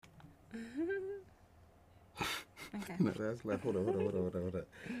Okay. No, that's like, hold on.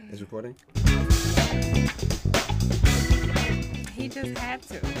 It's recording? He just had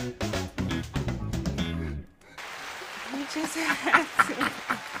to. He just had to.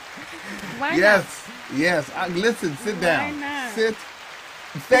 Why Yes, yes. Listen, sit down. not? Sit.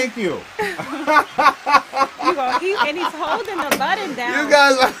 Thank you. not? And he's holding the button down. You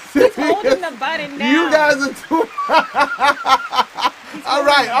guys are He's holding the button down. You guys are too. All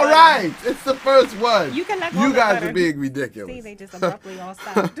right. It's the first one. You can let go You of the guys button. are being ridiculous. See, they just abruptly all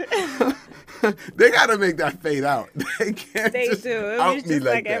stopped. They gotta make that fade out. They can't. They just do. It out was me just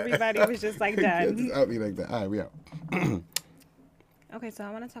like that. everybody was just like They can't done. just out me like that. All right, we out. Okay, so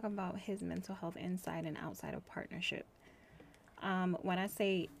I want to talk about his mental health inside and outside of partnership. When I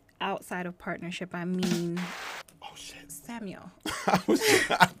say outside of partnership, I mean, Oh shit. Samuel. I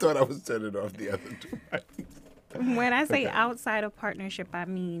thought I was turning off the other two. When I say Okay. outside of partnership, I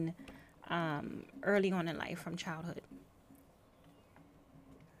mean early on in life, from childhood.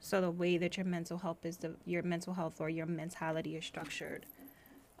 So the way that your mental health your mental health or your mentality is structured,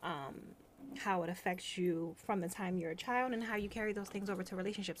 how it affects you from the time you're a child, and how you carry those things over to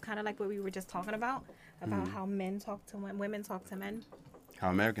relationships. Kind of like what we were just talking about how men talk to women talk to men. How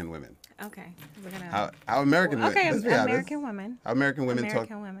American women. Okay, we're gonna. How American women. Okay, let's be honest. American women. How American women American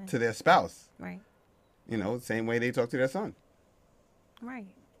talk women. to their spouse. Right. You know, same way they talk to their son. Right.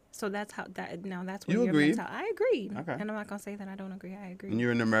 So that's how that. Now that's what You your agreed. I agreed. Okay. And I'm not gonna say that I don't agree. I agree. And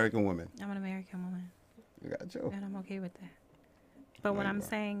you're an American woman. I'm an American woman, You got you. and I'm okay with that. But what Right, I'm right.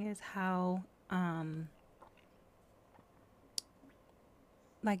 saying is how,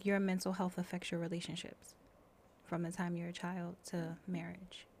 like, your mental health affects your relationships, from the time you're a child to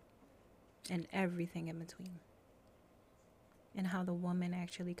marriage, and everything in between, and how the woman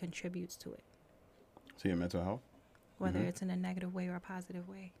actually contributes to it, To your mental health? whether Mhm. it's in a negative way or a positive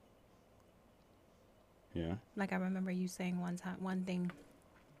way. Yeah. Like, I remember you saying one thing.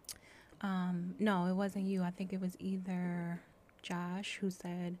 No, it wasn't you. I think it was either Josh who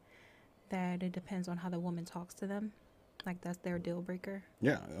said that it depends on how the woman talks to them. Like, that's their deal breaker.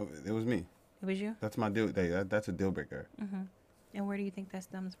 Yeah, it was me. It was you? That's my deal. That's a deal breaker. Mm-hmm. And where do you think that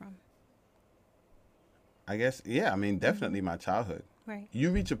stems from? I guess, yeah, I mean, definitely my childhood. Right.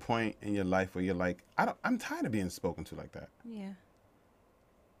 You reach a point in your life where you're like, I'm tired of being spoken to like that. Yeah.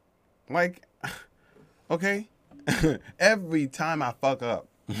 Like, okay, every time I fuck up,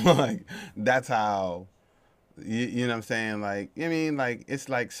 like, that's how, you know what I'm saying? Like, I mean, like, it's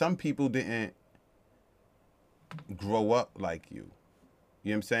like some people didn't grow up like you.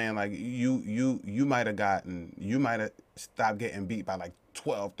 You know what I'm saying? Like, you might have stopped getting beat by like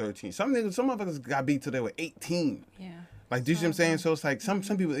 12, 13. Some of us got beat till they were 18. Yeah. Like, do you see what I'm saying? So it's like some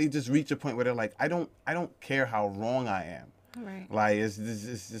people, they just reach a point where they're like, I don't care how wrong I am. Right. Like, it's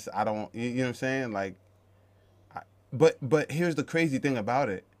just I don't, you know what I'm saying? Like, but here's the crazy thing about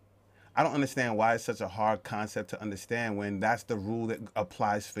it. I don't understand why it's such a hard concept to understand when that's the rule that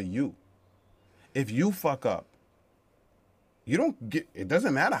applies for you. If you fuck up, you don't get, it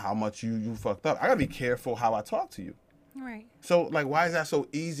doesn't matter how much you fucked up. I gotta be careful how I talk to you. Right. So, like, why is that so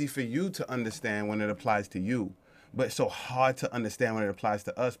easy for you to understand when it applies to you, but it's so hard to understand when it applies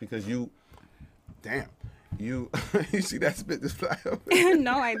to us? Because you see that spit just fly up?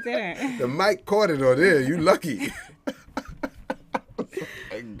 No, I didn't. The mic caught it on there. You lucky.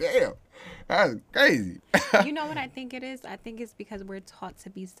 Like, damn, that's crazy. You know what I think it is? I think it's because we're taught to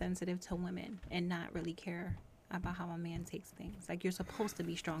be sensitive to women and not really care about how a man takes things. Like, you're supposed to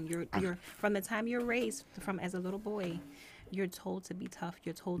be strong. You're from the time you're raised, from as a little boy, you're told to be tough.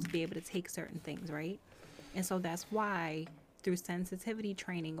 You're told to be able to take certain things, right? And so that's why, through sensitivity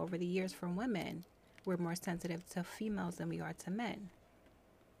training over the years from women, we're more sensitive to females than we are to men.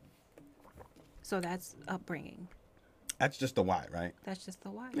 So that's upbringing. That's just the why, right? That's just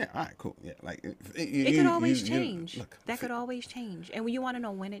the why. Yeah. All right. Cool. Yeah. Like It could always change. Look, That could always change. And when you want to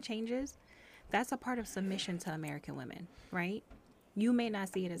know when it changes, that's a part of submission to American women, right? You may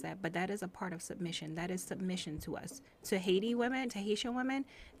not see it as that, but that is a part of submission. That is submission to us. To Haitian women,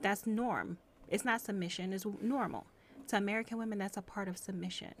 that's norm. It's not submission, it's normal. To American women, that's a part of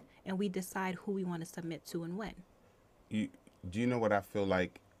submission. And we decide who we want to submit to and when. Do you know what I feel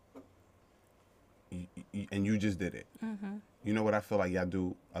like? And you just did it. Mm-hmm. You know what I feel like y'all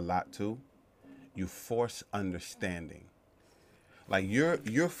do a lot too? You force understanding. Like,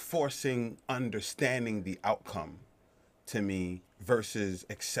 you're forcing understanding the outcome to me versus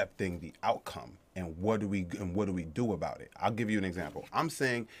accepting the outcome. And what do we do about it? I'll give you an example. I'm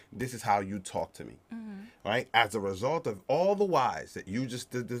saying this is how you talk to me, right? As a result of all the whys that you just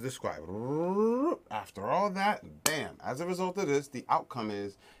described, after all that, bam, as a result of this, the outcome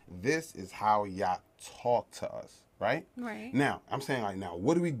is this is how y'all talk to us, right? Right. Now, I'm saying like, now,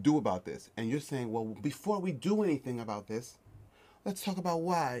 what do we do about this? And you're saying, well, before we do anything about this, let's talk about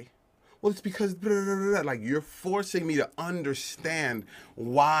why. Well, it's because blah, blah, blah, blah. Like you're forcing me to understand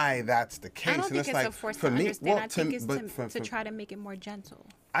why that's the case. I don't And think it's like, a force for to me, understand. well, I think it's but to try to make it more gentle.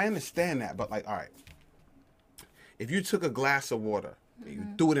 I understand that, but like, all right, if you took a glass of water and you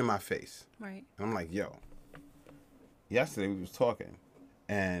threw it in my face, Right. and I'm like, yo, yesterday we was talking,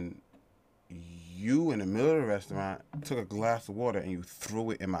 and you in the middle of the restaurant took a glass of water and you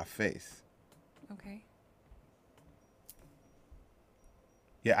threw it in my face. Okay.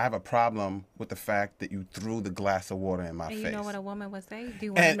 Yeah, I have a problem with the fact that you threw the glass of water in my face. And you know what a woman would say? Do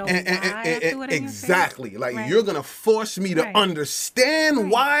you want to know why I threw it in exactly. your face? Like Right. you're gonna force me to Right. understand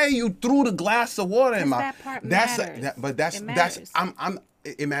Right. why you threw the glass of water in my. That part that's matters. but that's It that's matters.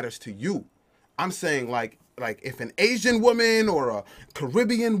 it matters to you. I'm saying like if an Asian woman or a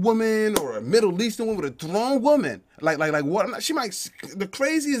Caribbean woman or a Middle Eastern woman, a thrown woman, like what? She might, the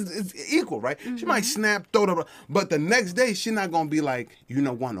crazy is equal, right? Mm-hmm. She might snap, throw the, but the next day she's not gonna be like, you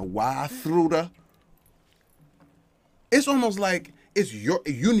know, wonder why I threw the. It's almost like it's you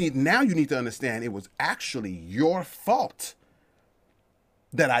need to understand it was actually your fault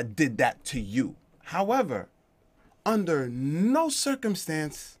that I did that to you. However, under no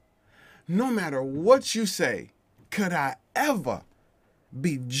circumstance, no matter what you say, could I ever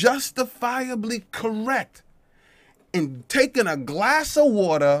be justifiably correct in taking a glass of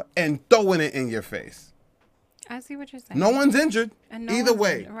water and throwing it in your face. I see what you're saying. No one's injured. And no Either one's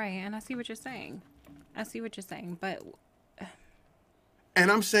way. Right, and I see what you're saying. But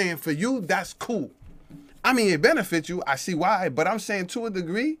And I'm saying for you, that's cool. I mean, it benefits you. I see why. But I'm saying to a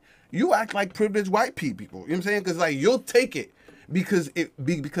degree, you act like privileged white people. You know what I'm saying? Because like you'll take it because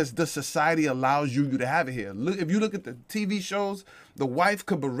the society allows you to have it here. Look, if you look at the TV shows, the wife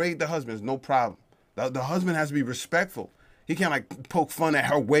could berate the husband. It's no problem. The husband has to be respectful. He can't like poke fun at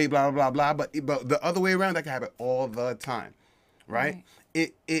her way, blah blah blah blah. But the other way around, that can happen all the time, right?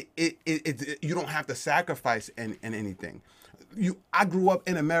 It you don't have to sacrifice in anything. I grew up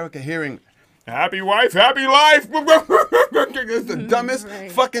in America hearing, "Happy wife, happy life." It's the dumbest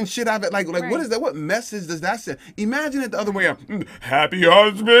fucking shit I've like. What is that? What message does that send? Imagine it the other way around. Happy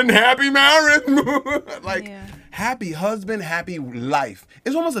husband, happy marriage. Happy husband, happy life.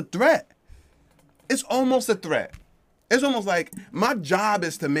 It's almost a threat. It's almost a threat. It's almost like my job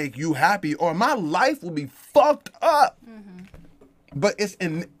is to make you happy, or my life will be fucked up. Mm-hmm. But it's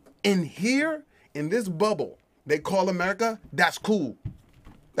in here, in this bubble they call America. That's cool.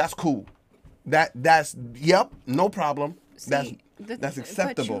 That's cool. That's yep, no problem. See, that's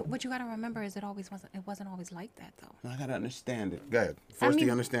acceptable. What you gotta remember is it wasn't always like that though. I gotta understand it. Go ahead. First,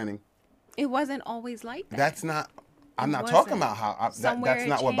 the understanding. It wasn't always like that. That's not. I'm not talking about how. That's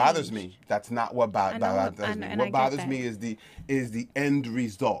not what bothers me. That's not what bothers me. What bothers me is the end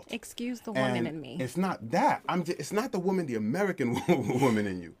result. Excuse the woman in me. It's not that. It's not the woman, the American woman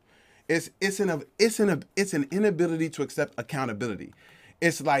in you. It's an inability to accept accountability.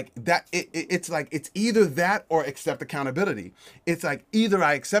 It's like that. It's like it's either that or accept accountability. It's like either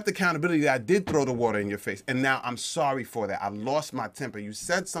I accept accountability that I did throw the water in your face, and now I'm sorry for that. I lost my temper. You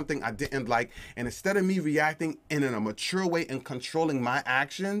said something I didn't like, and instead of me reacting in a mature way and controlling my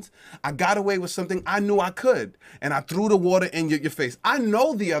actions, I got away with something I knew I could, and I threw the water in your face. I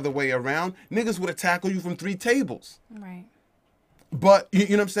know the other way around, niggas would have tackled you from 3 tables. Right. But you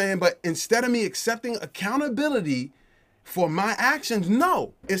know what I'm saying? But instead of me accepting accountability for my actions,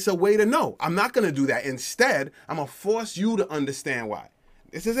 no, it's a way to know. I'm not going to do that. Instead, I'm going to force you to understand why.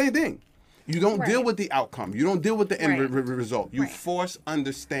 It's the same thing. You don't deal with the outcome. You don't deal with the end result. You force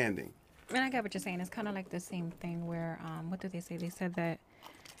understanding. And I get what you're saying. It's kind of like the same thing where, what did they say? They said that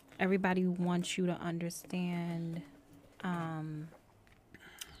everybody wants you to understand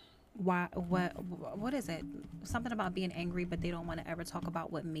what is it? Something about being angry, but they don't want to ever talk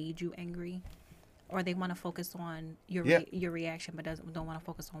about what made you angry. Or they want to focus on your reaction, but don't want to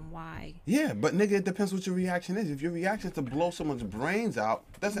focus on why. Yeah, but nigga, it depends what your reaction is. If your reaction is to blow someone's brains out,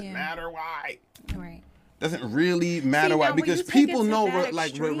 doesn't matter why. Right. Doesn't really matter why, because people know,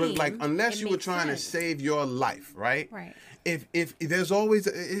 like unless you were trying to save your life, right? Right. If there's always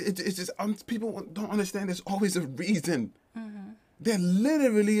it's just people don't understand. There's always a reason. Mm-hmm. There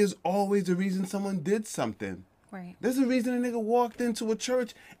literally is always a reason someone did something. Right. There's a reason a nigga walked into a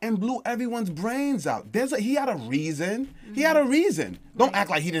church and blew everyone's brains out. He had a reason. He had a reason. Don't act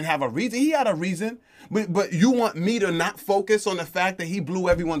like he didn't have a reason. He had a reason. But you want me to not focus on the fact that he blew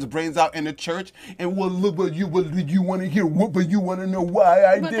everyone's brains out in the church and you want to hear what, but you want to know why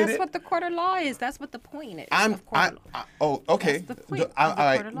I did it. But that's what the court of law is. That's what the point is. Of court of law. Okay. That's the point of the all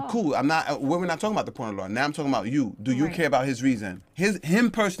right, court of law. cool. We're not talking about the point of law. Now I'm talking about you. Do you Right. care about his reason? Him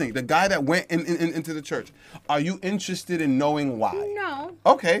personally, the guy that went into the church. Are you interested in knowing why? No.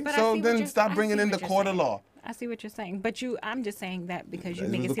 Okay, But I so see what then you're- stop I bringing see in the what you're court of saying. law. I see what you're saying, but I'm just saying that because you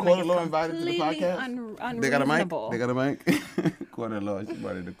Is make the it seem court like of it's law invited to the completely podcast? unreasonable. They got a mic. Court of law. She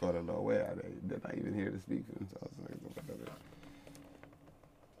brought in the court of law. Where are they? They're not even here to speak for themselves.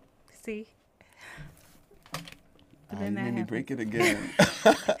 See? But You then that made me happened. break it again.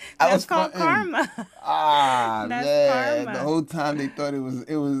 That's called karma. Ah, That's man. karma. The whole time they thought it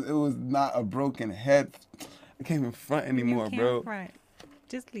was not a broken head. I can't even front anymore, You can't bro. front.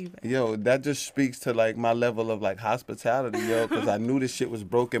 Just leave it. Yo, that just speaks to like my level of like hospitality, yo, because I knew this shit was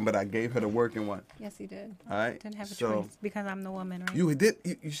broken, but I gave her the working one. Yes, he did. All right. Didn't have a So- choice because I'm the woman, right? You did.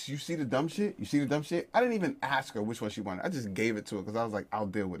 You see the dumb shit? You see the dumb shit? I didn't even ask her which one she wanted. I just gave it to her because I was like, I'll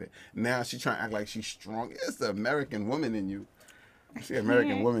deal with it. Now she's trying to act like she's strong. It's the American woman in you. It's the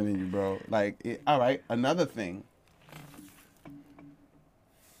American woman in you, bro. Like, all right. Another thing.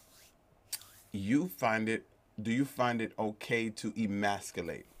 Do you find it okay to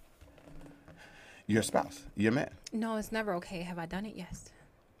emasculate your spouse, your man? No, it's never okay. Have I done it? Yes.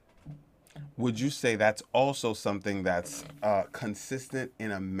 Would you say that's also something that's consistent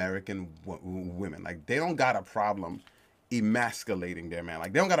in American women? Like, they don't got a problem emasculating their man.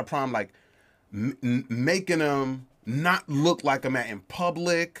 Like, they don't got a problem, like, making them not look like a man in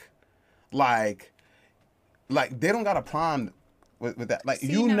public. Like they don't got a problem with that. Like, See,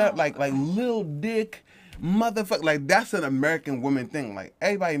 you no. know, like little dick motherfucker. Like, that's an American woman thing. Like,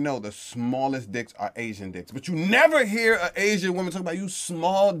 everybody know the smallest dicks are Asian dicks, but you never hear an Asian woman talk about you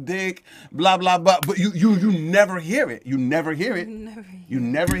small dick, blah blah blah. But you never hear it. You never hear it. You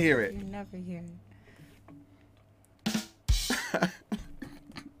never hear it. You never hear it.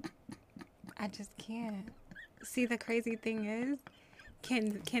 I just can't. See, the crazy thing is,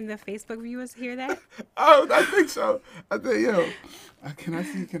 can the Facebook viewers hear that? Oh, I think so. I think, yo,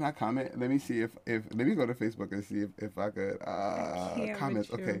 can I comment? Let me see if let me go to Facebook and see if I could can't comment.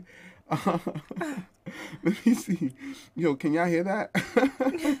 with Okay. you. Let me see. Yo, can y'all hear that?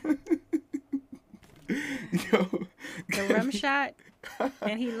 Yo. The rim shot,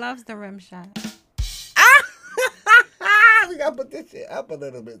 and he loves the rim shot. We gotta put this shit up a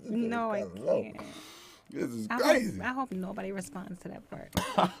little bit. This No, I shit is kinda low. can't. This is I crazy. hope nobody responds to that part.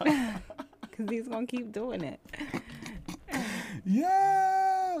 Because he's going to keep doing it. Yo,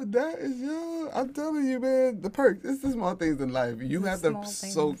 that is I'm telling you, man, the perks. It's the small things in life. You have to small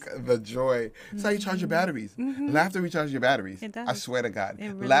soak the joy. It's how you charge your batteries. Laughter recharges your batteries. It does. I swear to God. It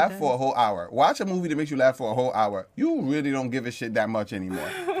really Laugh does. for a whole hour. Watch a movie that makes you laugh for a whole hour. You really don't give a shit that much anymore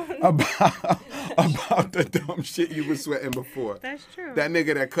about the dumb shit you were sweating before. That's true. That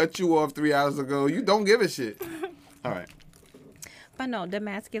nigga that cut you off 3 hours ago, you don't give a shit. All right. But no,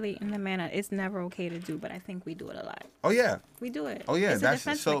 demasculating the man, it's never okay to do, but I think we do it a lot. Oh, yeah. We do it. Oh, yeah, It's that's- a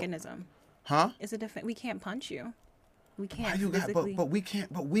defense so- mechanism. Huh? It's a defense. We can't punch you. We Why can't you got, physically. but we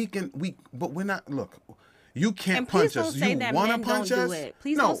can't, but we can, but we're not, look, you can't And please punch don't us. say You that want to men punch don't do us? it.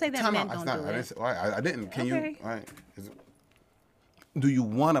 Please no, don't say that time men out. don't It's not- do I didn't it. say- all right, I didn't. Can Okay. you, all right. Do you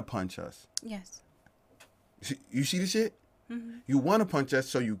want to punch us? Yes. You see the shit? You want to punch us,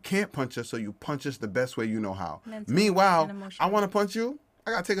 so you can't punch us, so you punch us the best way you know how. Mentally Meanwhile, and I emotionally. want to punch you,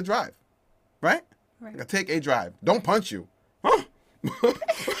 I got to take a drive. Right? Right. I got to take a drive. Don't punch you. Huh?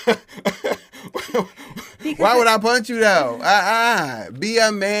 Why would I punch you though? Be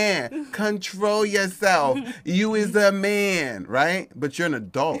a man. Control yourself. You is a man, right? But you're an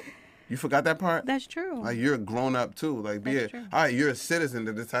adult. You forgot that part? That's true. Like, you're a grown up too. Like, That's true. all right, you're a citizen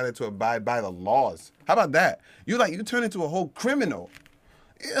that decided to abide by the laws. How about that? You turn into a whole criminal.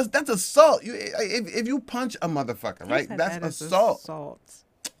 That's assault. If you punch a motherfucker, You right? said That's that is assault. assault.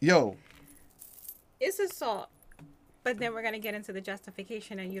 Yo, It's assault. But then we're going to get into the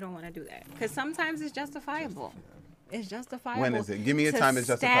justification, and you don't want to do that. Because sometimes it's justifiable. It's justifiable. when is it? Give me a to time it's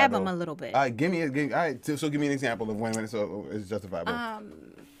stab justifiable. him a little bit. All right, give me an example of when it's justifiable.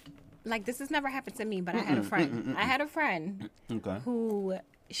 Like, this has never happened to me, but I had a friend. I had a friend Okay. who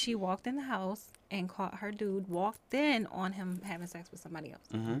she walked in the house and caught her dude walked in on him having sex with somebody else.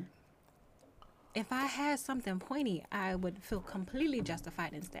 Mm-hmm. If I had something pointy, I would feel completely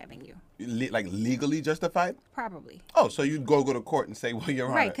justified in stabbing you. Like, legally justified? Probably. Oh, so you'd go to court and say, well, Your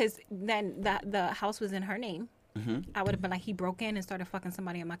Honor. Right, because then the house was in her name. I would have been like, he broke in and started fucking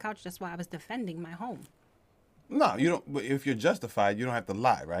somebody on my couch. That's why I was defending my home. No, you don't. But if you're justified, you don't have to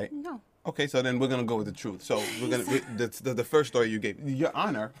lie, right? No. Okay, so then we're gonna go with the truth. So we're gonna the first story you gave, Your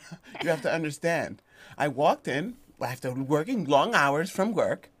Honor, you have to understand. I walked in after working long hours from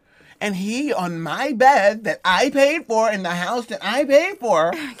work, and he on my bed that I paid for in the house that I paid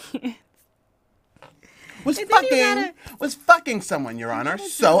for was fucking someone, Your Honor.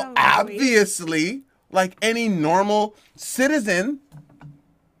 So obviously, like any normal citizen,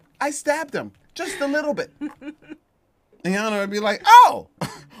 I stabbed him just a little bit. And Your Honor would be like, oh,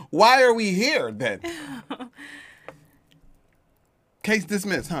 why are we here then? Case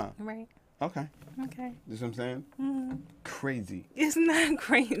dismissed, huh? Right. Okay. Okay. You see what I'm saying? Mm-hmm. Crazy. It's not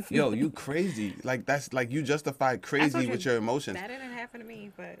crazy. Yo, you crazy. Like, that's like you justified crazy with your emotions. That didn't happen to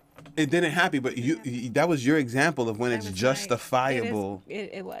me, but... It didn't happen, but that was your example of when it's justifiable.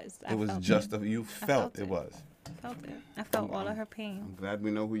 It was. It was you felt it was. I felt it. I felt all of her pain. I'm glad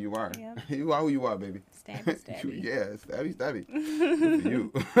we know who you are. Yeah. You are who you are, baby. Stabby, stabby. Yeah, stabby, stabby. Good for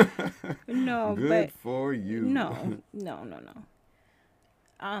you. No, Good for you. No.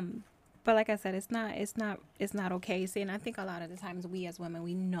 But like I said, it's not okay. See, and I think a lot of the times we as women,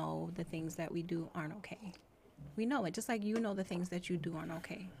 we know the things that we do aren't okay. We know it, just like you know the things that you do aren't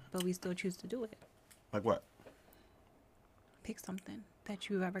okay, but we still choose to do it. Like what? Pick something that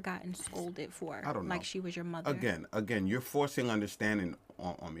you've ever gotten scolded for. I don't know. Like she was your mother. Again, you're forcing understanding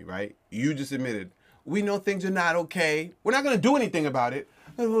on me, right? You just admitted, we know things are not okay. We're not going to do anything about it.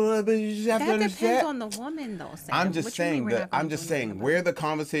 But you just have to understand. That depends on the woman, though, Sam. I'm just saying where the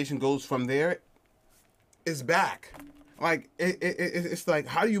conversation goes from there is back. Like, it's like,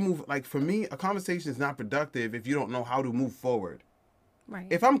 how do you move? Like, for me, a conversation is not productive if you don't know how to move forward. Right.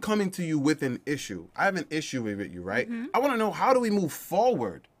 If I'm coming to you with an issue, I have an issue with you, right? Mm-hmm. I want to know, how do we move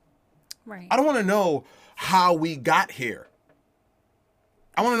forward? Right. I don't want to know how we got here.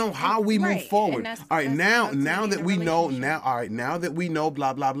 I want to know how we move forward. All right, now that we know, now that we know,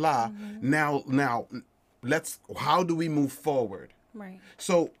 blah, blah, blah. Mm-hmm. Now, how do we move forward? Right.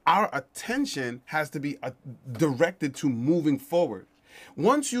 So our attention has to be directed to moving forward.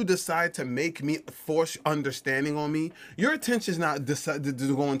 Once you decide to make me force understanding on me, your attention is not decided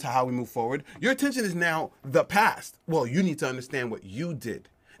to go into how we move forward. Your attention is now the past. Well, you need to understand what you did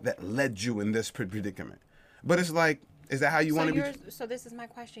that led you in this predicament. But it's like, is that how you want to be? So this is my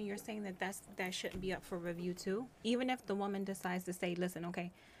question. You're saying that shouldn't be up for review too, even if the woman decides to say, "Listen,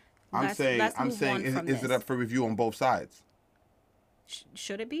 okay." I'm saying, is it up for review on both sides?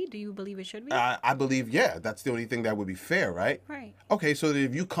 Should it be? Do you believe it should be? I believe, yeah. That's the only thing that would be fair, right? Right. Okay, so that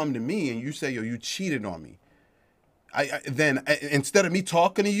if you come to me and you say, yo, you cheated on me, then instead of me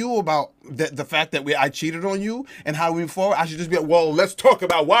talking to you about the fact that I cheated on you and how we move forward, I should just be like, well, let's talk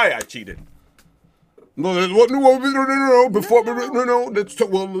about why I cheated. No. Before, no. Let's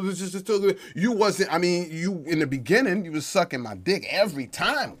talk. Well, let's just talk. You wasn't. I mean, you in the beginning, you was sucking my dick every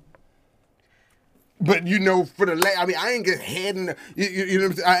time. But for I ain't get head in. You know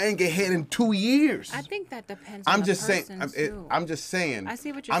what I'm saying? I ain't get head in 2 years. I think that depends. I'm just saying. I'm just saying. I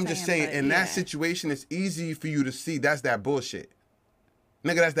see what you're saying. I'm just saying. In that situation, it's easy for you to see that's that bullshit,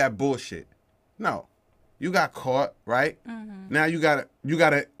 nigga. That's that bullshit. No, you got caught, right? Mm-hmm. Now you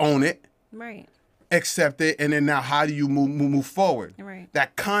gotta own it, right? Accept it, and then now how do you move forward? Right.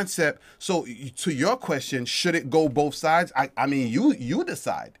 That concept. So to your question, should it go both sides? I mean, you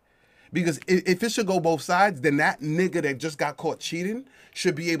decide. Because if it should go both sides, then that nigga that just got caught cheating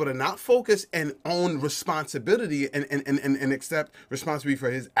should be able to not focus and own responsibility and accept responsibility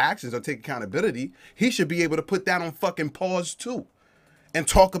for his actions or take accountability. He should be able to put that on fucking pause too and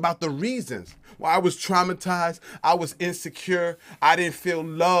talk about the reasons. Well, I was traumatized. I was insecure. I didn't feel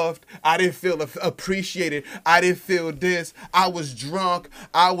loved. I didn't feel appreciated. I didn't feel this. I was drunk.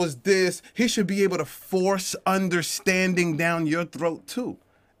 I was this. He should be able to force understanding down your throat too.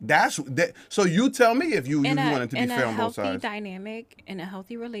 That's that. So you tell me if you wanted to be fair on both sides. In a healthy dynamic, in a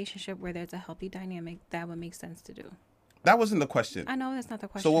healthy relationship where there's a healthy dynamic, that would make sense to do. That wasn't the question. I know that's not the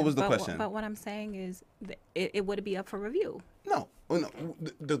question. So what was the question? But what I'm saying is, it would be up for review. No.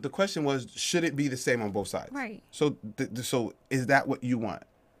 The question was, should it be the same on both sides? Right. So so is that what you want?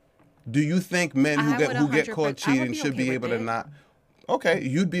 Do you think men who get caught cheating should be able to not? Okay,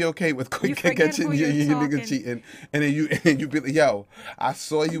 you'd be okay with catching your nigga cheating, and then you be like, yo, I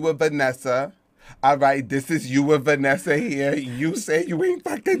saw you with Vanessa. All right, this is you with Vanessa here. You say you ain't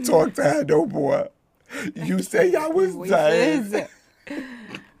fucking talk to her no more. You say y'all was done.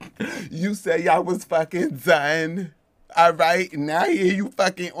 You say y'all was fucking done. All right, now here you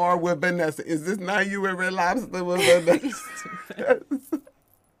fucking are with Vanessa. Is this now you in Red Lobster with Vanessa?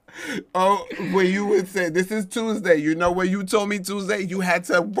 Oh, when you would say, this is Tuesday. You know when you told me Tuesday, you had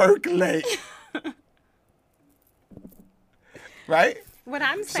to work late. Right? What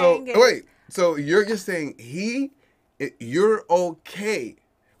I'm So, saying is, wait. So you're just saying you're okay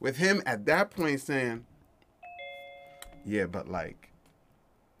with him at that point saying, yeah, but like,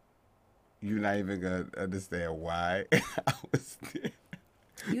 you're not even going to understand why I was there.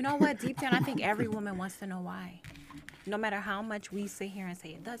 you know what? Deep down, I think every woman wants to know why. No matter how much we sit here and say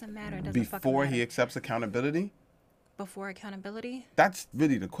it doesn't matter, it doesn't fucking Before matter. he accepts accountability? Before accountability? That's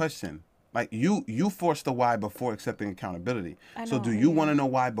really the question. Like you force the why before accepting accountability. I So know, do you yeah. want to know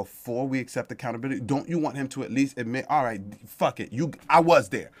why before we accept accountability? Don't you want him to at least admit, all right, fuck it, I was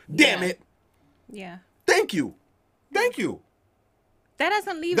there. Damn Yeah. it. Yeah. Thank you. Thank you. That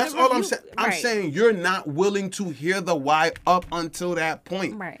doesn't leave That's the all I'm review- saying. I'm Right. saying you're not willing to hear the why up until that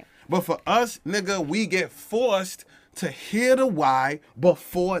point. Right. But for us, nigga, we get forced to hear the why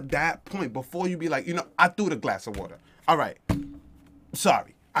before that point. Before you be like, I threw the glass of water. All right.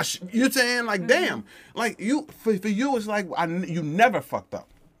 Sorry. You're saying like, damn, like for you, it's like you never fucked up.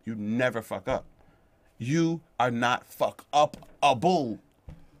 You never fuck up. You are not fuck up a bull.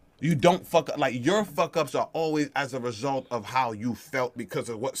 You don't fuck up. Like your fuck ups are always as a result of how you felt because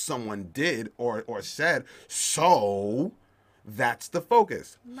of what someone did or said. So that's the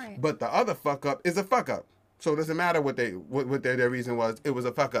focus. Right. But the other fuck up is a fuck up. So it doesn't matter what their reason was. It was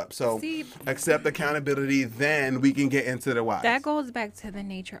a fuck up. So See, accept accountability, then we can get into the why. that goes back to the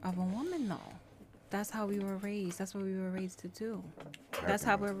nature of a woman, though. That's how we were raised. That's what we were raised to do. That's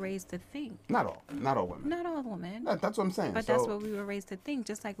how we're raised to think. Not all women. Not all women. That's what I'm saying. But So, that's what we were raised to think,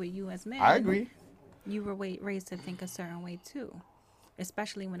 just like with you as men. I agree. You were raised to think a certain way too,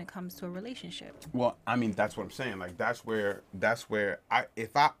 especially when it comes to a relationship. Well, I mean, that's what I'm saying. Like that's where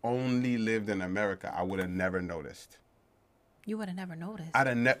if I only lived in America, I would have never noticed. You would have never noticed.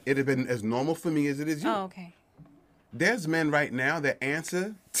 It'd have been as normal for me as it is you. Oh, okay. There's men right now that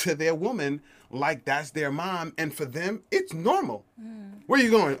answer to their woman like that's their mom, and for them, it's normal. Where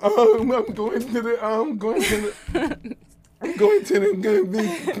you going? I'm going to the I'm going to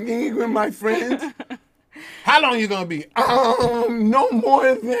the with my friends. How long you gonna be? No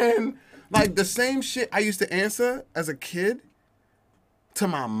more than like the same shit I used to answer as a kid to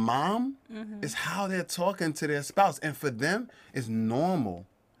my mom is how they're talking to their spouse, and for them, it's normal.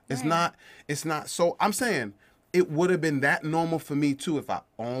 It's not. It's not. So I'm saying it would have been that normal for me too if I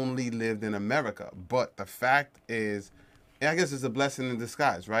only lived in America. But the fact is, and I guess it's a blessing in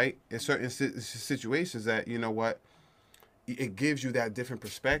disguise, right? In certain situations, that you know what, it gives you that different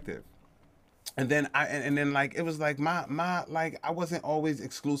perspective. And then like it was like my like I wasn't always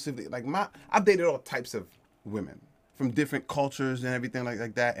exclusively like I've dated all types of women from different cultures and everything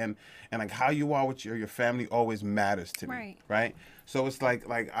like that, and like how you are with your family always matters to me, right? So it's like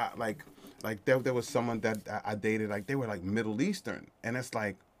there was someone that I dated, like they were like Middle Eastern, and it's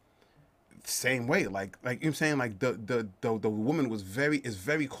like same way, like you know what I'm saying, like the woman was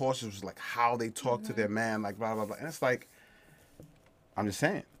very cautious with like how they talk to their man, like blah blah blah, and it's like I'm just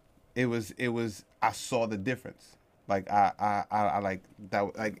saying. It was I saw the difference. Like I like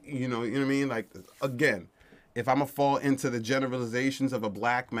that, like you know what I mean? Like again, if I'm gonna fall into the generalizations of a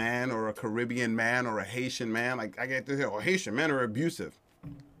black man or a Caribbean man or a Haitian man, like I get to hear, Haitian men are abusive.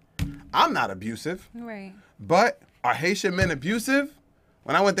 I'm not abusive. Right. But are Haitian men abusive?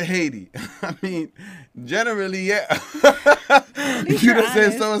 When I went to Haiti, I mean, generally, yeah. You know what I'm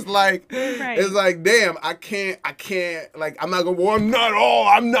saying? So it's like, it's like, damn, I can't, like, I'm not gonna, well,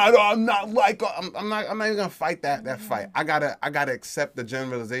 I'm not even gonna fight that fight. I gotta accept the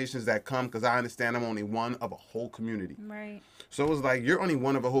generalizations that come because I understand I'm only one of a whole community. Right. So it was like, you're only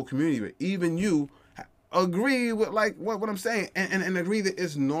one of a whole community, but even you agree with like what I'm saying and agree that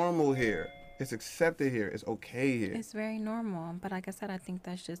it's normal here. It's accepted here. It's okay here. It's very normal. But like I said, I think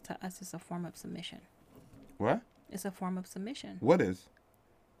that's just, to us, it's a form of submission. What? It's a form of submission. What is?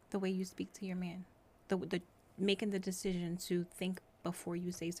 The way you speak to your man. The making the decision to think before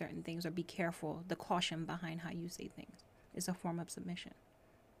you say certain things, or be careful, the caution behind how you say things. It's a form of submission.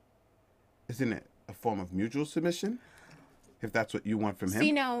 Isn't it a form of mutual submission? If that's what you want from him?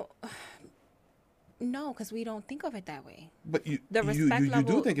 See, now... No, because we don't think of it that way. But you the respect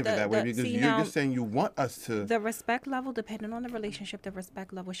level, do think of it that way because you're saying you want us to. The respect level, depending on the relationship, the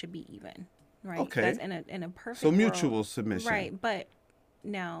respect level should be even, right? Okay. That's in a perfect. So mutual world. submission, right? But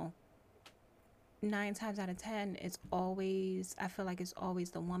now, 9 times out of 10, it's always. I feel like it's always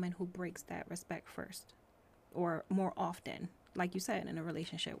the woman who breaks that respect first, or more often, like you said, in a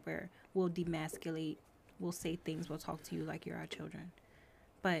relationship where we'll demasculate, we'll say things, we'll talk to you like you're our children,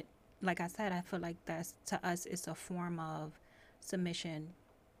 but. Like I said, I feel like that's, to us, it's a form of submission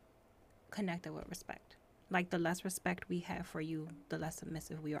connected with respect. Like, the less respect we have for you, the less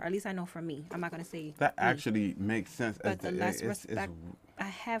submissive we are. At least I know for me. I'm not going to say That we, actually makes sense. but the less respect I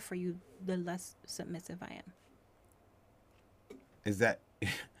have for you, the less submissive I am. Is that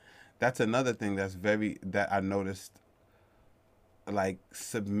that's another thing that I noticed, like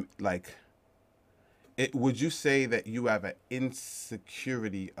would you say that you have an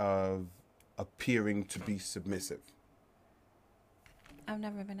insecurity of appearing to be submissive? I've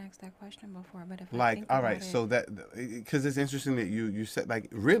never been asked that question before, but if I Like, think all about right, it, so that, because it's interesting that you said, like,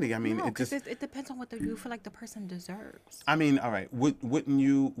 really, I mean, no, it just, because it depends on what you feel like the person deserves. I mean, all right, wouldn't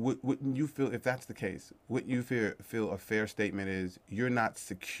you feel, if that's the case, wouldn't you feel a fair statement is you're not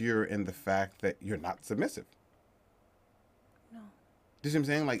secure in the fact that you're not submissive? No. Do you see what I'm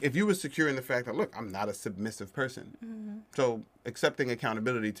saying? Like, if you were secure in the fact that, look, I'm not a submissive person. Mm-hmm. So accepting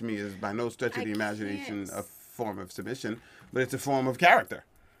accountability to me is by no stretch of the imagination can't a form of submission, but it's a form of character.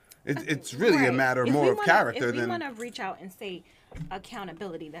 It's really a Right. matter If more we of wanna- character if we than... want to reach out and say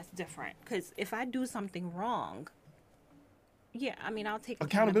accountability, that's different. Because if I do something wrong, yeah, I mean, I'll take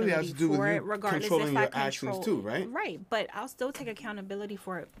Accountability has to do with for you it, regardless controlling if I your actions control too, right? Right, but I'll still take accountability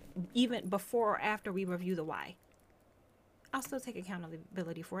for it, even before or after we review the why. I'll still take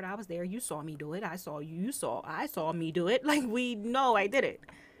accountability for it. I was there. You saw me do it. I saw you. I saw me do it. Like, we know I did it.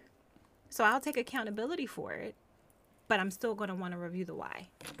 So I'll take accountability for it, but I'm still going to want to review the why.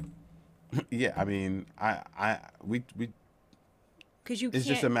 Yeah, I mean, we Because you it's can't.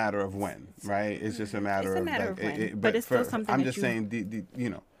 just a matter of when, right? It's just a matter of matter like, of when, but it's still something I'm that just you- saying,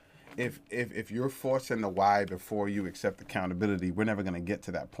 if you're forcing the why before you accept accountability, we're never gonna get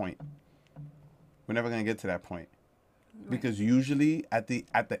to that point. We're never gonna get to that point, because usually at the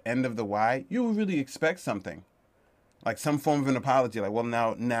end of the why, you will really expect something, like some form of an apology. Like, well,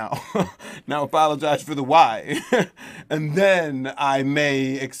 now now apologize for the why, and then I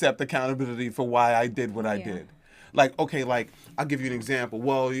may accept accountability for why I did what I Yeah. did. Like, okay, like, I'll give you an example.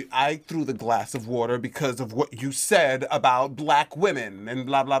 Well, I threw the glass of water because of what you said about black women and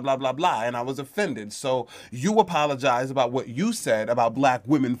blah, blah, blah, blah, blah, and I was offended. So you apologize about what you said about black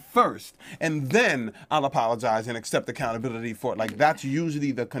women first, and then I'll apologize and accept accountability for it. Like, that's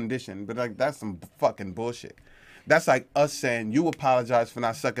usually the condition, but, like, that's some fucking bullshit. That's like us saying, you apologize for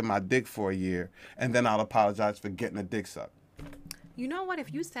not sucking my dick for a year, and then I'll apologize for getting a dick sucked. You know what?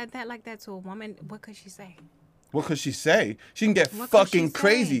 If you said that like that to a woman, what could she say? What could she say? She can get What could she fucking say?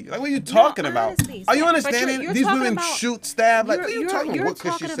 crazy. Like, what are you talking about? honestly, Are you but understanding? you're These talking women about- shoot, stab. Like, what are you talking about? You're What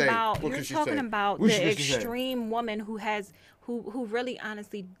could she talking say? about, What you're could she talking say? about What the could she say? extreme woman who really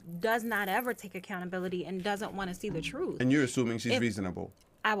honestly does not ever take accountability and doesn't want to see the truth. And you're assuming she's reasonable.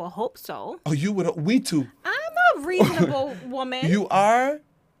 I will hope so. Oh, you would. We too. I'm a reasonable woman. You are.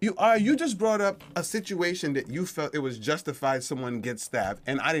 You are. You just brought up a situation that you felt it was justified someone gets stabbed,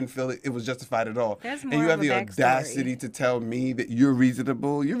 and I didn't feel it was justified at all. That's and more you of have a the backstory. audacity to tell me that you're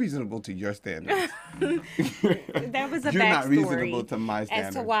reasonable. You're reasonable to your standards. That was a You're backstory. not reasonable to my As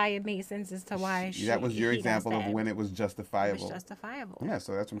standards. to why it made sense as to why That was your he got example of stabbed. when it was It justifiable. was justifiable. Yeah,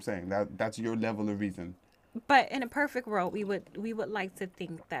 so that's what I'm saying. That's your level of reason. But in a perfect world, we would like to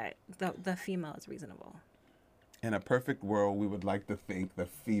think that the female is reasonable. In a perfect world, we would like to think the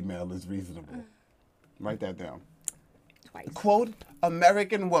female is reasonable. Write that down. Twice. Quote,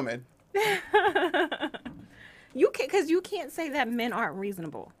 American woman. You can't, because you can't say that men aren't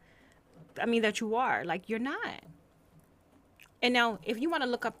reasonable. I mean, that you are. Like, you're not. And now, if you want to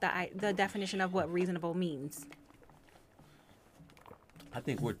look up the definition of what reasonable means, I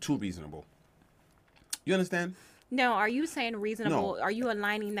think we're too reasonable. You understand? no, are you saying reasonable? No. Are you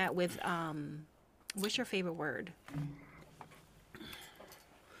aligning that with what's your favorite word?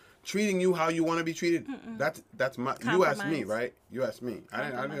 Treating you how you want to be treated. That's my. You asked me, Compromise. right? You asked me. I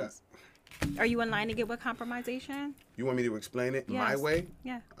didn't. Compromise. Are you aligning it with compromisation? You want me to explain it my Yes. way?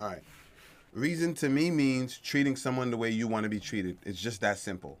 Yeah. All right. Reason to me means treating someone the way you want to be treated. It's just that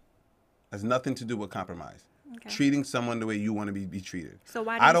simple. Has nothing to do with compromise. Okay. Treating someone the way you want to be treated. So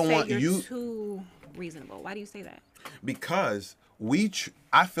why do you I don't say want you're you too reasonable? Why do you say that? because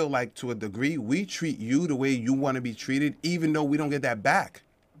I feel like to a degree we treat you the way you want to be treated, even though we don't get that back.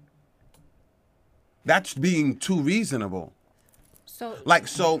 That's being too reasonable. So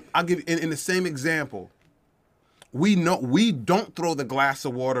So I'll give in the same example. We know we don't throw the glass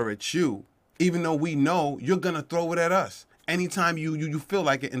of water at you, even though we know you're gonna throw it at us anytime you feel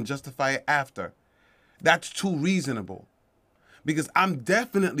like it and justify it after. That's too reasonable, because I'm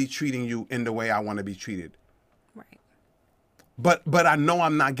definitely treating you in the way I want to be treated. right, But I know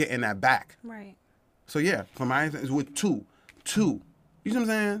I'm not getting that back. right. So yeah, for my instance, with two. You see what I'm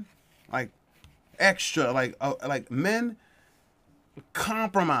saying? Like extra, like men.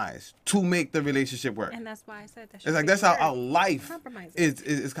 compromise to make the relationship work. And that's why I said that. It's like that's how our word. life Compromise.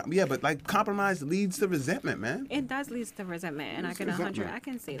 is. Yeah, but like compromise leads to resentment, man. It does lead to resentment, and I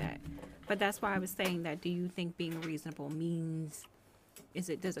can say that. But that's why I was saying that. Do you think being reasonable means, does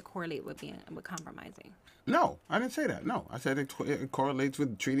it correlate with compromising? No, I didn't say that. No, I said it correlates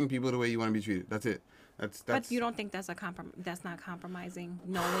with treating people the way you want to be treated. That's it. That's. But you don't think that's that's not compromising,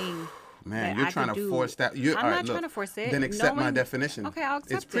 knowing. Man, you're trying to force that. I'm not trying to force it. Then accept my definition. Okay, I'll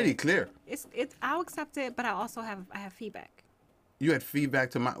accept it. It's pretty clear. I'll accept it, but I also have feedback. You had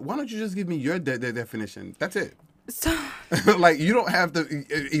feedback to my. Why don't you just give me your definition? That's it. So, like you don't have to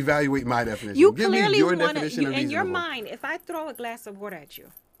evaluate my definition. You give clearly me your want definition of in your reasonable. mind. If I throw a glass of water at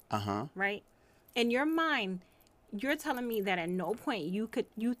you, Uh-huh. right? In your mind, you're telling me that at no point you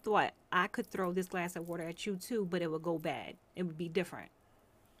thought I could throw this glass of water at you too, but it would go bad. It would be different.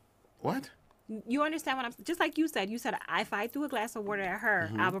 What? You understand what I'm? Just like you said if I threw a glass of water at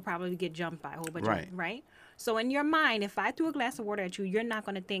her, I would probably get jumped by a whole bunch of right. So in your mind, if I threw a glass of water at you, you're not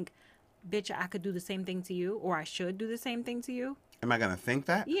gonna think, bitch, I could do the same thing to you, or I should do the same thing to you. Am I gonna think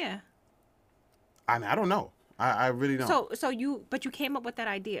that? Yeah. I mean, I don't know. I really don't. So you came up with that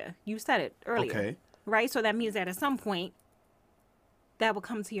idea. You said it earlier. Okay. Right. So that means that at some point, that will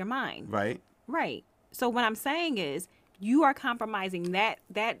come to your mind. Right. Right. So what I'm saying is, you are compromising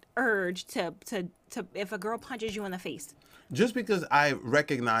that urge to if a girl punches you in the face. Just because I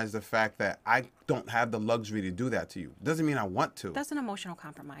recognize the fact that I don't have the luxury to do that to you doesn't mean I want to. That's an emotional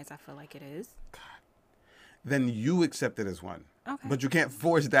compromise. I feel like it is. God. Then you accept it as one. Okay. But you can't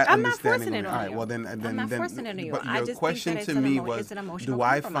force that I'm not understanding. forcing it on All right. you. Well, then. I'm not forcing it on you. But I your just question think that to me it's was, an emotional do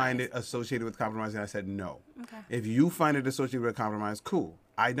I compromise. find it associated with compromise? And I said no. Okay. If you find it associated with compromise, cool.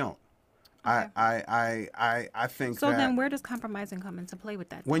 I don't. Okay. I think so that. Then where does compromising come into play with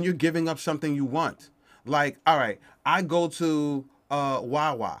that? When you're giving up something you want. Like, all right, I go to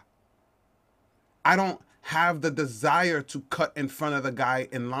Wawa. I don't have the desire to cut in front of the guy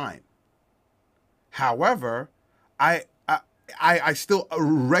in line. However, I still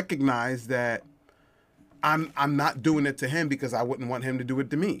recognize that I'm not doing it to him because I wouldn't want him to do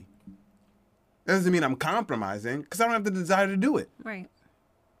it to me. That doesn't mean I'm compromising because I don't have the desire to do it. Right.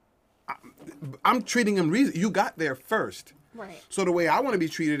 I'm treating him reason. You got there first. Right. So the way I want to be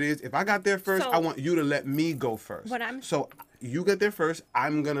treated is, if I got there first, I want you to let me go first. So you get there first,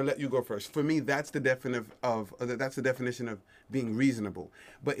 I'm gonna let you go first. For me, that's the definition of being reasonable.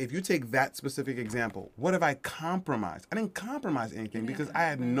 But if you take that specific example, what have I compromised? I didn't compromise anything because I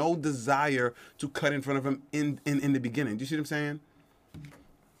had no desire to cut in front of him in the beginning. Do you see what I'm saying?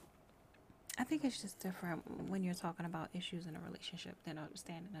 I think it's just different when you're talking about issues in a relationship than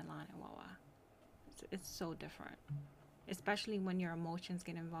standing in line at Wawa. It's so different, especially when your emotions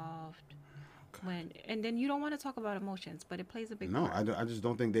get involved. And then you don't want to talk about emotions, but it plays a big part. No, I just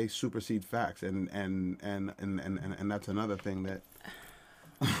don't think they supersede facts, and that's another thing that.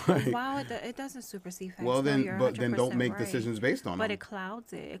 Wow, it doesn't supersede facts. Well, then don't make decisions based on them. But it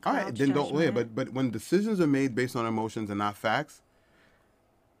clouds it. It All clouds right, then don't. Yeah, judgment. but when decisions are made based on emotions and not facts,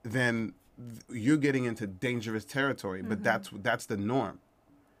 then you're getting into dangerous territory. But that's the norm.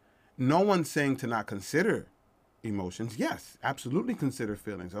 No one's saying to not consider emotions. Yes, absolutely consider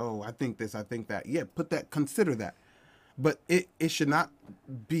feelings. Oh, I think this, I think that. Yeah, consider that. But it should not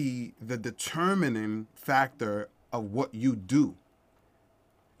be the determining factor of what you do.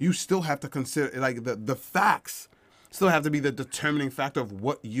 You still have to consider, like, the facts still have to be the determining factor of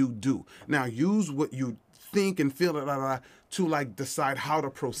what you do. Now, use what you think and feel to, like, decide how to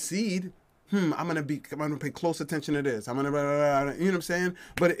proceed. I'm gonna pay close attention to this. I'm gonna, you know what I'm saying?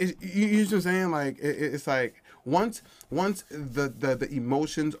 But you know what I'm saying? Like, it's like once the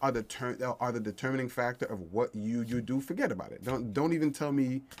emotions are the determining factor of what you do, forget about it. Don't even tell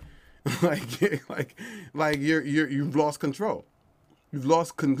me, like you've lost control. You've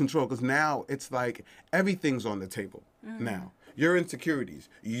lost control because now it's like everything's on the table now. Your insecurities,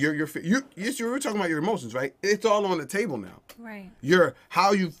 you were talking about your emotions, right? It's all on the table now. Right.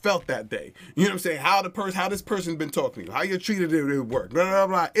 How you felt that day. You know what I'm saying? How this person been talking to you, how you treated it at work, blah, blah,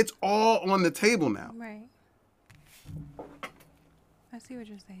 blah. It's all on the table now. Right. I see what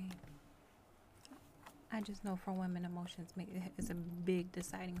you're saying. I just know for women, emotions is a big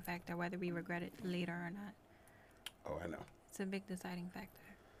deciding factor, whether we regret it later or not. Oh, I know. It's a big deciding factor.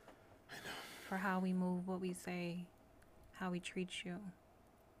 I know. For how we move, what we say, how we treat you,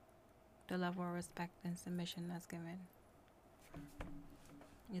 the level of respect and submission that's given.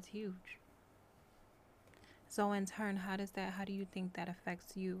 It's huge. So in turn, how do you think that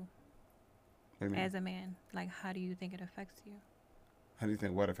affects you as a man? Like, how do you think it affects you? How do you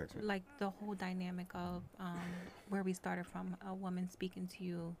think what affects me? Like the whole dynamic of where we started from, a woman speaking to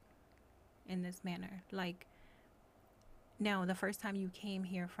you in this manner. Like, now, the first time you came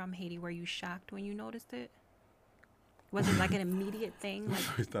here from Haiti, were you shocked when you noticed it? Was it like an immediate thing? The Like,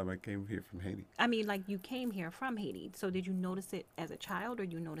 first time I came here from Haiti. I mean, like you came here from Haiti. So did you notice it as a child, or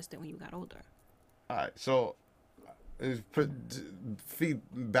you noticed it when you got older? All right, so feed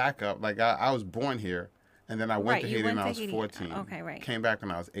back up. Like I was born here, and then I went Right, to you Haiti went when to I was Haiti. 14. Okay, right. Came back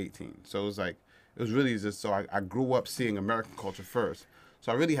when I was 18. So it was like it was really just so I grew up seeing American culture first.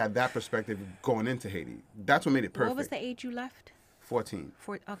 So I really had that perspective going into Haiti. That's what made it perfect. What was the age you left? 14.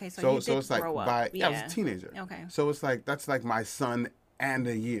 Okay, so you did So it's like grow up. I was a teenager. Okay. So it's like that's like my son and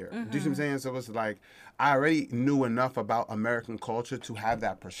a year. Do you see what I'm Mm-hmm. saying? So it's like I already knew enough about American culture to have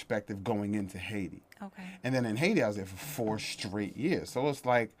that perspective going into Haiti. Okay. And then in Haiti I was there for 4 straight years. So it's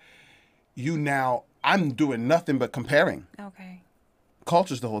like I'm doing nothing but comparing Okay.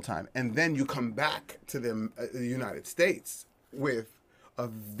 cultures the whole time. And then you come back to the United States with a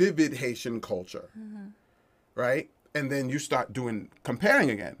vivid Haitian culture. Mm-hmm. Right? And then you start doing comparing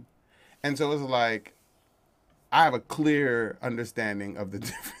again. And so it's like I have a clear understanding of the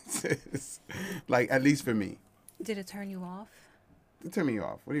differences. Like at least for me. Did it turn you off? It turned me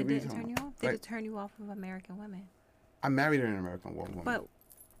off. What are you Did it talking turn you about? off? Did it turn you off of American women? I married an American woman. But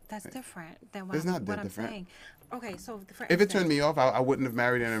that's different than It's not what that I'm different. saying. Okay, so for If it turned me off, I wouldn't have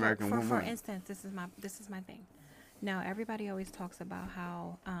married an American woman. For instance, this is my thing. Now, everybody always talks about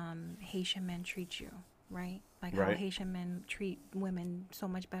how Haitian men treat you, right? Like how Right. Haitian men treat women so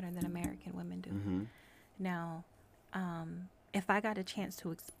much better than American women do. Mm-hmm. Now, if I got a chance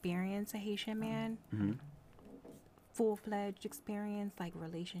to experience a Haitian man, Mm-hmm. full-fledged experience, like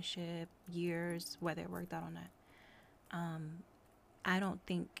relationship, years, whether it worked out or not, I don't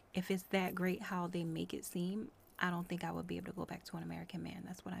think, if it's that great how they make it seem, I don't think I would be able to go back to an American man.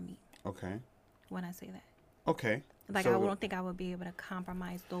 That's what I mean Okay. when I say that. Okay. Like, So I don't think I would be able to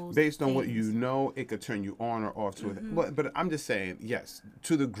compromise those based on what things. you know, it could turn you on or off to it. Mm-hmm. But I'm just saying, yes.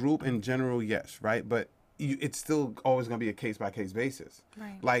 To the group in general, yes, right? But it's still always going to be a case-by-case basis.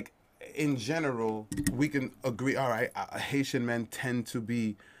 Right. Like, in general, we can agree, all right, Haitian men tend to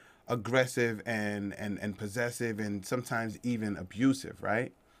be aggressive and possessive and sometimes even abusive,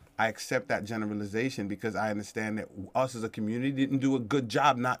 right? I accept that generalization because I understand that us as a community didn't do a good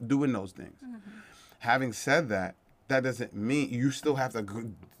job not doing those things. Mm-hmm. Having said that, that doesn't mean you still have to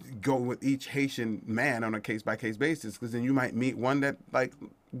go with each Haitian man on a case-by-case basis, because then you might meet one that like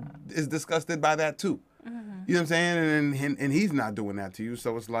is disgusted by that too. Mm-hmm. You know what I'm saying? And he's not doing that to you,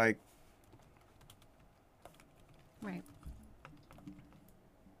 so it's like, Right.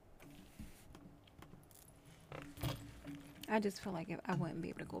 I just feel like I wouldn't be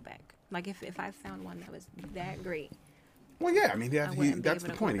able to go back. Like, if I found one that was that great, well, yeah. I mean, I wouldn't be that's able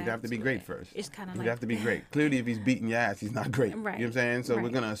the to point. go He'd have back to be to great it. first. It's kind of He'd like have to be great. Clearly, if he's beating your ass, he's not great. Right. You know what I'm saying? So we're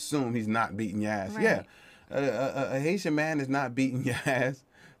Right. gonna assume he's not beating your ass. Right. Yeah, a Haitian man is not beating your ass.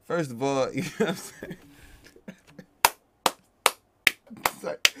 First of all, you know what I'm saying?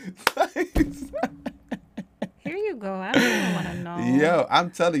 Here you go. I don't even want to know. Yo,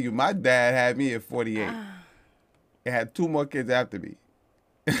 I'm telling you, my dad had me at 48. He had 2 more kids after me.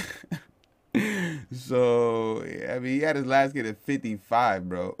 So, I mean, he had his last kid at 55,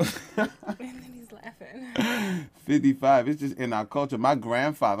 bro. And then he's laughing. 55. It's just in our culture. My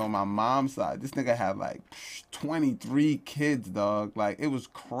grandfather on my mom's side, this nigga had like 23 kids, dog. Like, it was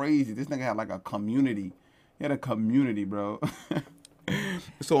crazy. This nigga had like a community. He had a community, bro.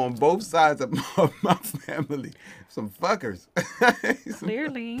 So on both sides of my family, some fuckers.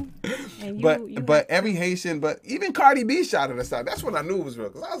 Clearly. And But every Haitian, but even Cardi B shouted us out. That's when I knew it was real.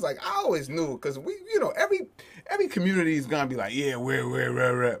 Because I was like, I always knew. Because every community is going to be like, yeah,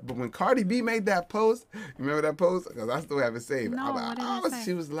 we're. But when Cardi B made that post, you remember that post? Because I still have it saved. No, what did it say?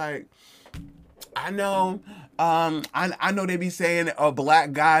 She was like, I know. I know they be saying all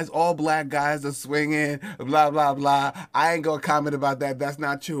black guys are swinging, blah, blah, blah. I ain't gonna comment about that. That's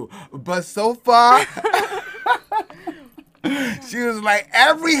not true. But so far, she was like,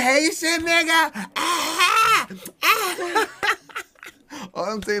 every Haitian nigga. All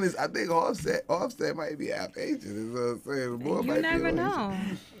I'm saying is, I think Offset might be half Haitian. Is what I'm saying. The boy You might be never Haitian. know.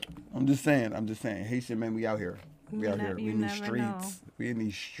 I'm just saying. Haitian men, we out here. We out here. We You in these never streets. know. We in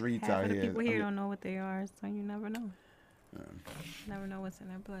these streets Half out of the here. people here don't know what they are, so you never know. Yeah. Never know what's in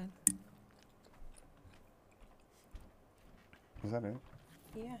their blood. Was that it?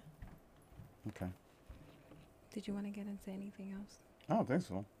 Yeah. Okay. Did you want to get into anything else? I don't think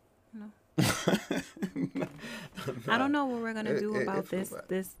so. No. I don't know what we're gonna do about feels this bad.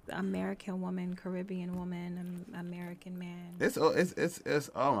 this American woman, Caribbean woman, American man. It's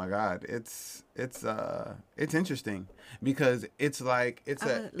oh my God, it's interesting because it's like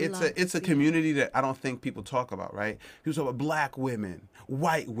I would love to it's a see it. community that I don't think people talk about, right? People talk about black women,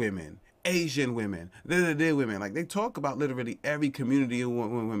 white women, Asian women, da women. Like they talk about literally every community of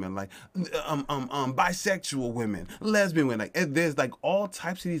women, like bisexual women, lesbian women. Like there's like all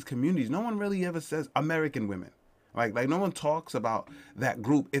types of these communities. No one really ever says American women. Like no one talks about that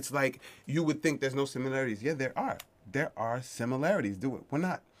group. It's like you would think there's no similarities. Yeah, there are. There are similarities. Do it. We're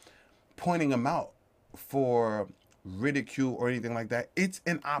not pointing them out for ridicule or anything like that. It's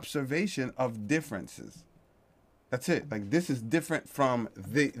an observation of differences. That's it. Like this is different from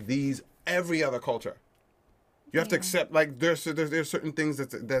these every other culture. You have to accept like there's certain things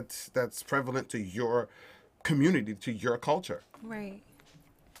that's prevalent to your community, to your culture. Right.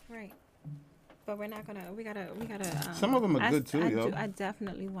 Right. But we're not gonna. We gotta. Some of them are good too, yo. I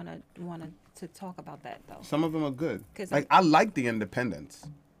definitely wanna to talk about that though. Some of them are good. 'Cause Like I like the independence.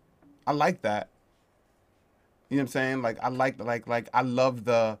 I like that. You know what I'm saying? Like I like I love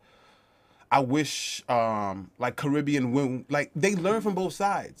the. I wish like Caribbean women, like they learn from both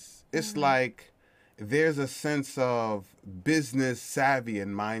sides. It's like there's a sense of business savvy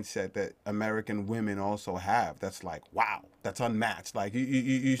and mindset that American women also have. That's like, wow, that's unmatched. Like you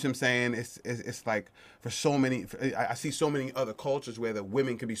see what I'm saying? It's like for so many, I see so many other cultures where the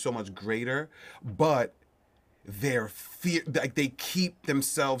women can be so much greater, but their fear, like they keep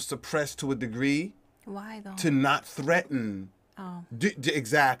themselves suppressed to a degree Why though? to not threaten. Oh.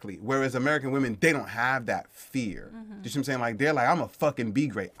 Exactly. Whereas American women, they don't have that fear. You see what I'm saying? Like they're like, I'm a fucking be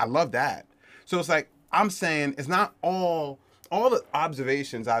great. I love that. So it's like I'm saying it's not all the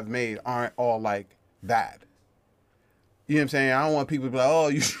observations I've made aren't all like bad. You know what I'm saying? I don't want people to be like, oh,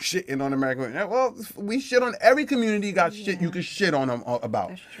 you shitting on American women. Well, we shit on every community. Got shit you can shit on them about.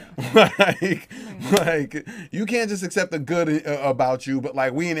 That's true. like you can't just accept the good about you, but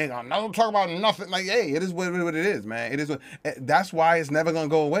like we ain't gonna don't talk about nothing. Like, hey, it is what it is, man. It is what. That's why it's never gonna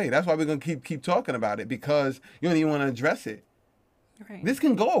go away. That's why we're gonna keep talking about it because you don't even want to address it. Right. This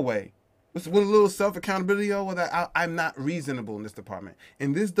can go away. With a little self-accountability, I'm not reasonable in this department.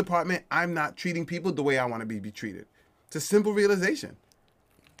 In this department, I'm not treating people the way I want to be treated. It's a simple realization.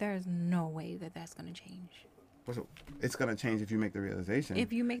 There's no way that that's gonna change. It's gonna change if you make the realization.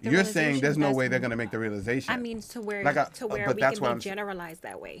 If you make the You're realization, saying there's no that's way they're when- gonna make the realization. I mean, to where Like but we that's can what be I'm generalized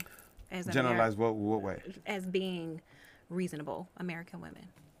that way, as generalize what way? as being reasonable American women.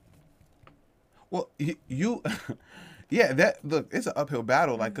 Well, you yeah, that look, it's an uphill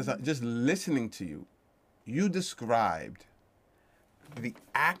battle. Like, cause just listening to you, you described the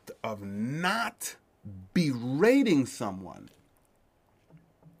act of not berating someone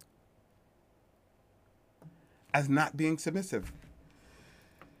as not being submissive.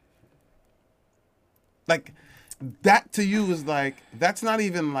 Like that to you is like that's not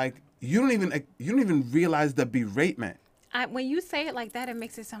even like you don't even realize the beratement. When you say it like that, it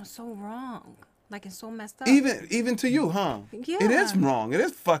makes it sound so wrong, like it's so messed up. Even to you, huh? Yeah. It is wrong. It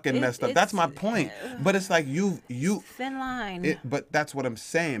is fucking messed up. That's my it's- point. But it's like you Thin line. but that's what I'm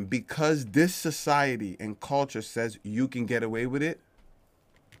saying. Because this society and culture says you can get away with it,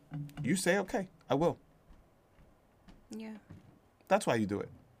 you say, okay, I will. Yeah. That's why you do it.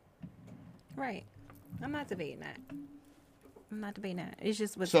 Right. I'm not debating that. It's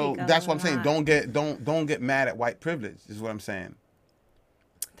just what. So that's what I'm saying. Don't get mad at white privilege. Is what I'm saying.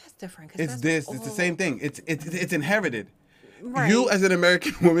 That's different. It's this. It's the same thing. It's inherited. Right. You as an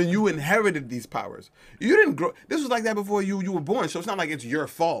American woman, you inherited these powers. You didn't grow. This was like that before you were born. So it's not like it's your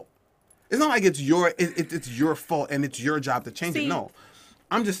fault. It's not like it's it's your fault and it's your job to change it. No,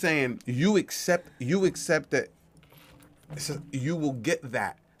 I'm just saying you accept that. So you will get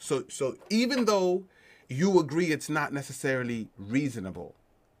that. So even though you agree it's not necessarily reasonable,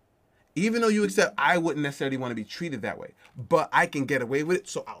 even though you accept I wouldn't necessarily want to be treated that way, but I can get away with it,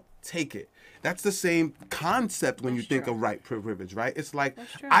 so I'll take it. That's the same concept when you think of white privilege, right? It's like,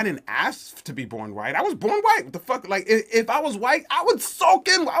 I didn't ask to be born white. I was born white. What the fuck? Like, if I was white, I would soak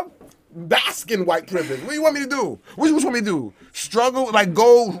in, I would bask in white privilege. What do you want me to do? What you want me to do? Struggle? Like,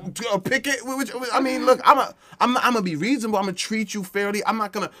 go to a picket? I mean, look, I'm gonna be reasonable. I'm gonna treat you fairly. I'm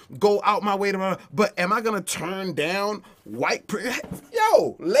not gonna go out my way to, but am I gonna turn down white privilege?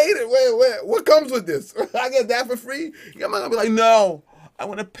 Yo, later, wait, what comes with this? I get that for free? Am I gonna be like, no, I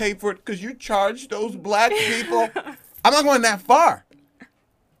want to pay for it because you charge those black people? I'm not going that far.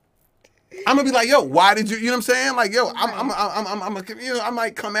 I'm gonna be like, yo, why did you? You know what I'm saying? Like, yo, you know, I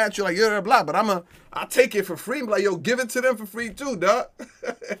might come at you like, blah, blah, but I'll take it for free. And be like, yo, give it to them for free too, dog.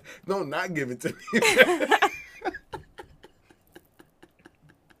 No, not give it to me.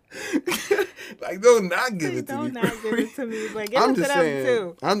 Like, no, not give it to me. Don't not give it to me. Like, give I'm it to just them saying.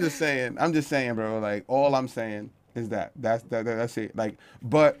 too. I'm just saying, bro. Like, all I'm saying is that's it. Like,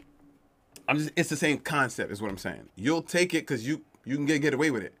 but it's the same concept, is what I'm saying. You'll take it because you can get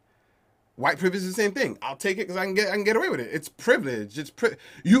away with it. White privilege is the same thing. I'll take it because I can get away with it. It's privilege.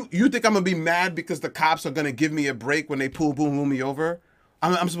 You think I'm gonna be mad because the cops are gonna give me a break when they pull me over?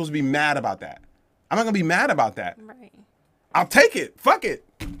 I'm supposed to be mad about that. I'm not gonna be mad about that. Right. I'll take it. Fuck it.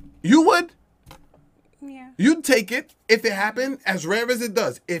 You would. Yeah. You'd take it if it happened, as rare as it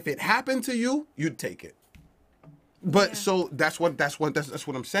does. If it happened to you, you'd take it. But so that's what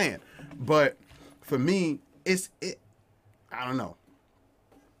I'm saying. But for me, I don't know.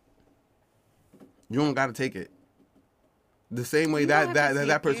 You don't gotta take it. The same way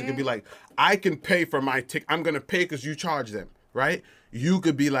that person could be like, I can pay for my ticket. I'm gonna pay because you charge them, right? You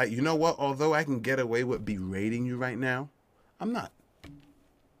could be like, you know what? Although I can get away with berating you right now, I'm not.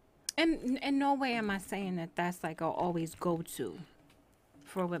 And in no way am I saying that that's like a always go to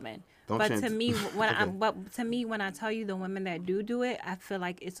for women. But to me, when I tell you the women that do it, I feel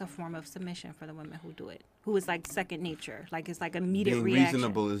like it's a form of submission for the women who do it, who is like second nature, like it's like immediate Being reaction.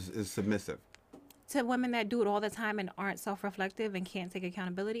 reasonable is submissive. To women that do it all the time and aren't self-reflective and can't take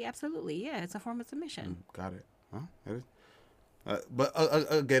accountability, absolutely, yeah, it's a form of submission. Got it. Huh? It is. But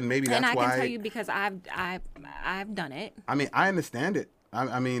again, maybe that's why. And I can tell you because I've done it. I mean, I understand it.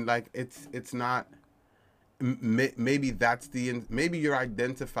 I mean, like it's not. Maybe that's maybe you're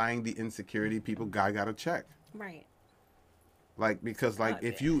identifying the insecurity people gotta check. Right. Like, because like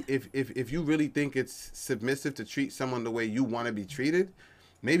if you really think it's submissive to treat someone the way you want to be treated,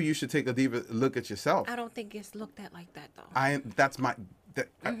 maybe you should take a deeper look at yourself. I don't think it's looked at like that though.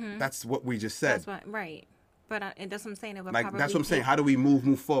 That's what we just said. That's what, right. But that's what I'm saying. It would like probably that's what I'm saying. How do we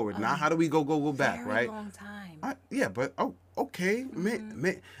move forward? Not how do we go back, very right? long time. Yeah, but okay.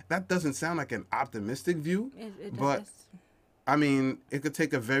 That doesn't sound like an optimistic view. But does. I mean, it could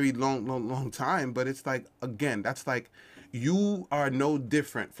take a very long time. But it's like, again, that's like, you are no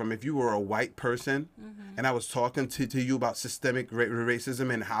different from if you were a white person and I was talking to you about systemic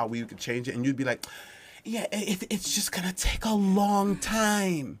racism and how we could change it, and you'd be like, yeah, it's just gonna take a long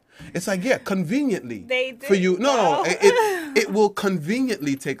time. It's like, yeah, conveniently for you. No, it will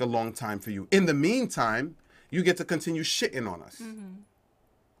conveniently take a long time for you. In the meantime, you get to continue shitting on us.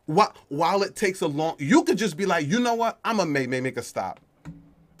 While it takes a long, you could just be like, you know what? I'm gonna make a stop,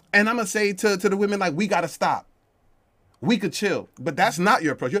 and I'm gonna say to the women, like, we gotta stop. We could chill, but that's not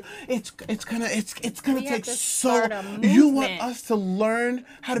your approach. It's gonna take so. You want us to learn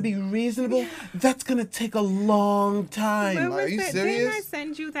how to be reasonable? That's gonna take a long time. Are you serious? Didn't I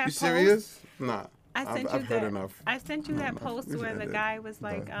send you that post? You serious? Nah. I've heard enough. I sent you that post where the guy was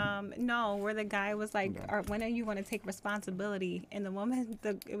like, where the guy was like, when are you going to take responsibility? And the woman,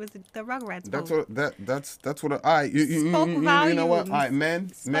 it was the Rugrats post. That's what you know what? All right,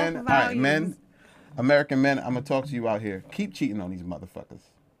 men, all right, men. American men, I'm gonna talk to you out here. Keep cheating on these motherfuckers.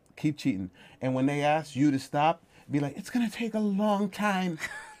 Keep cheating. And when they ask you to stop, be like, it's gonna take a long time.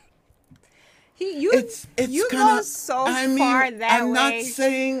 You go so far that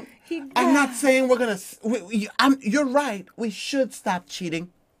way. I'm not saying we're gonna. You're right. We should stop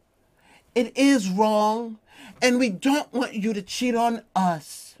cheating. It is wrong, and we don't want you to cheat on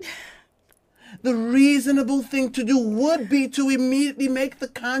us. The reasonable thing to do would be to immediately make the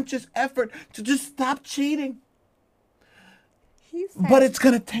conscious effort to just stop cheating. But it's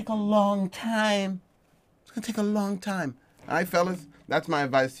going to take a long time. It's going to take a long time. All right, fellas? That's my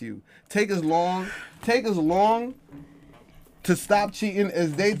advice to you. Take as long to stop cheating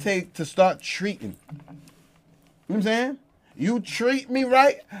as they take to start treating. You know what I'm saying? You treat me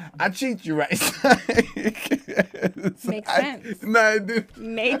right, I treat you right. Makes sense. No, it didn't.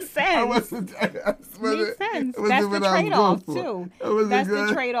 Makes sense. Makes sense. That's the trade-off, too. That's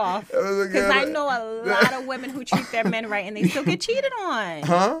the trade-off. Because I know a lot of women who treat their men right and they still get cheated on.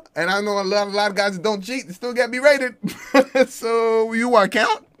 Huh? And I know a lot of guys that don't cheat and still get berated. So you want to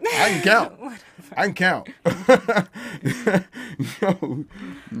count? I can count. I can count.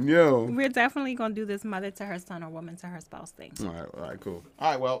 Yo. We're definitely going to do this mother to her son or woman to her spouse thing. All right, cool.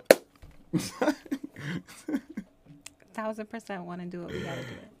 All right, well. 1000% want to do it. We got to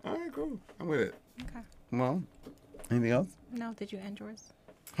do it. All right, cool. I'm with it. Okay. Well, anything else? No, did you end yours?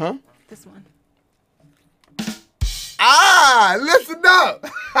 Huh? This one. Listen up.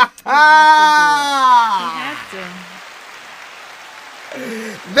 You have to.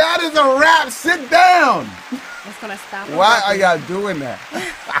 That is a wrap. Sit down. It's gonna stop. Why are y'all doing that?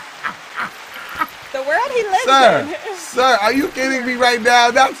 The world he lives in. Sir, are you kidding me right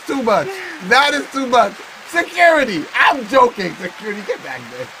now? That's too much. That is too much. Security. I'm joking. Security, get back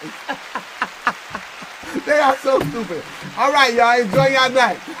there. They are so stupid. All right, y'all. Enjoy your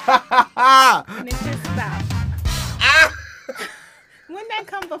night. And it just stopped. Wouldn't that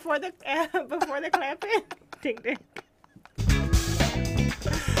come before the clapping? Ding ding.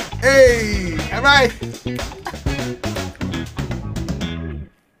 Hey, all right.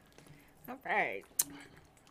 All right.